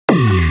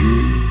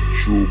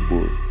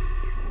Jobert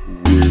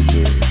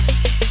Remix.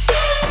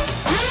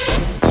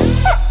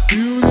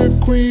 You the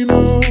queen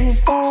of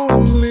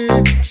only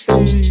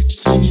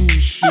 18.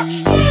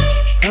 She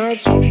had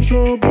some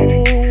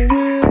trouble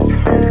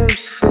with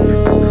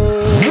herself.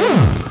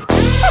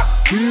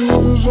 He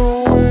was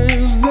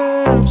always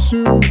there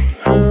to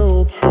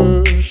help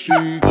her.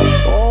 She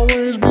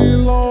always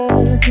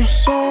belonged to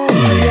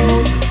someone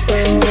else.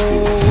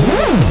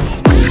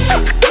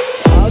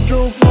 I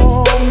drove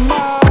for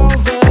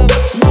miles and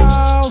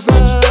miles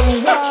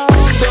and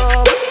wound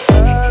up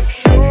at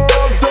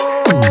your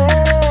door.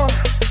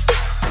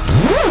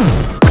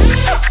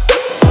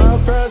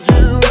 I've had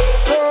you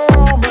so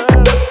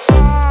many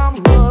times,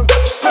 but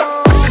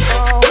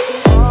somehow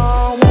I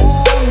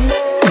want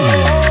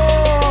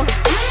more.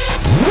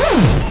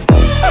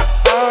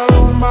 I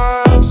don't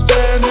mind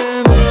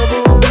standing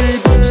every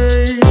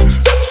day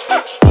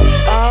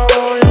out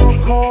on your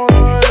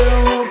corner in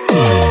the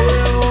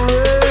pouring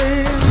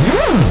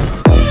rain.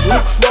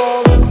 Look for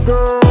the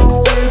girl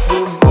with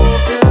a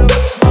broken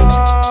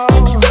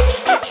smile.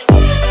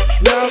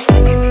 Ask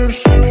her if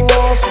she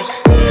wants to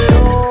stay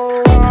a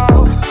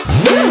while.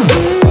 She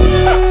will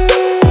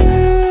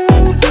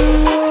be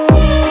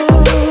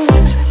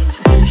loved.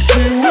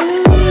 She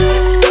will be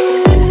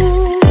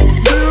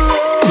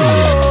loved.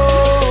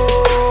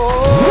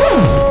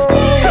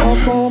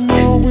 Knock on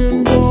my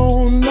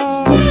window,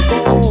 knock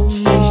on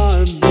my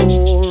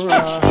door. I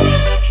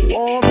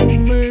wanna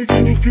make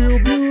you feel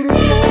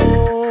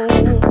beautiful.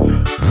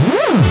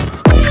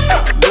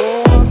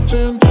 Though I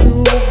tend to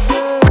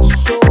get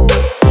so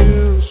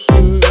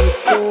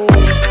insecure,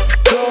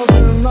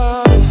 doesn't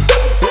matter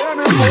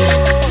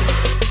anymore.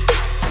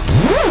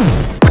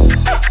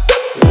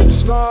 It's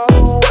not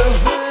always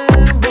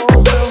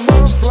rainbows and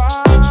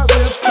butterflies.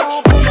 It's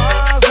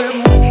compromise, it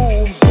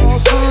moves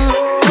us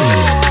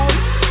along.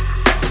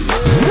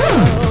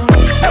 Yeah,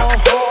 my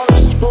heart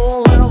is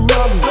full and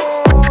my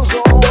door's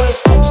always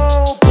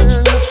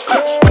open. You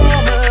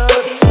come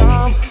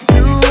anytime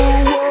you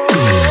want.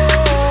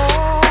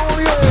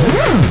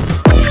 Yeah,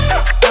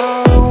 I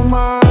don't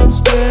mind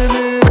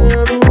standing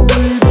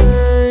every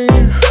day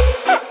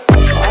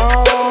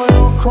out on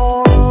your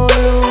corner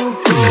in the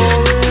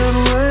pouring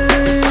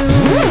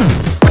rain.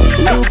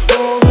 Look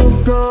for the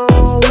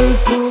girl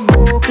with the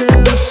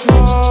broken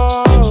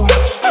smile.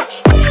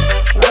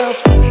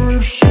 Ask her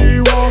if she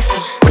wants to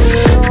stay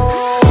a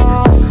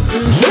while.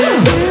 And she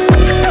will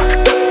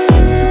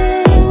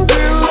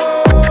be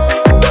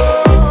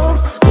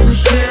loved. And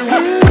she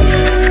will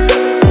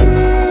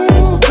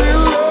be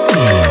loved.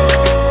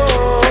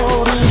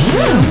 And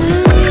she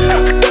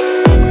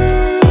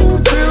will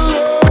be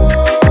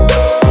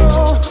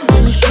loved.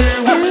 And she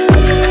will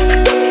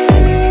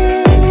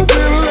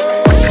be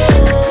loved.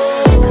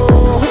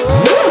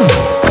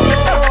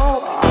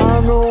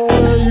 I know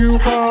where you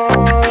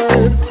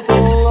hide,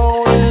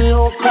 alone in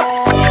your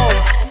car.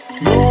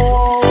 Know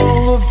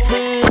all of the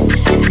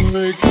things that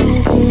make you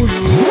who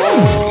you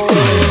are.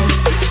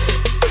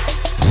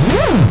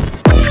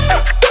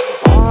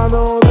 I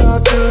know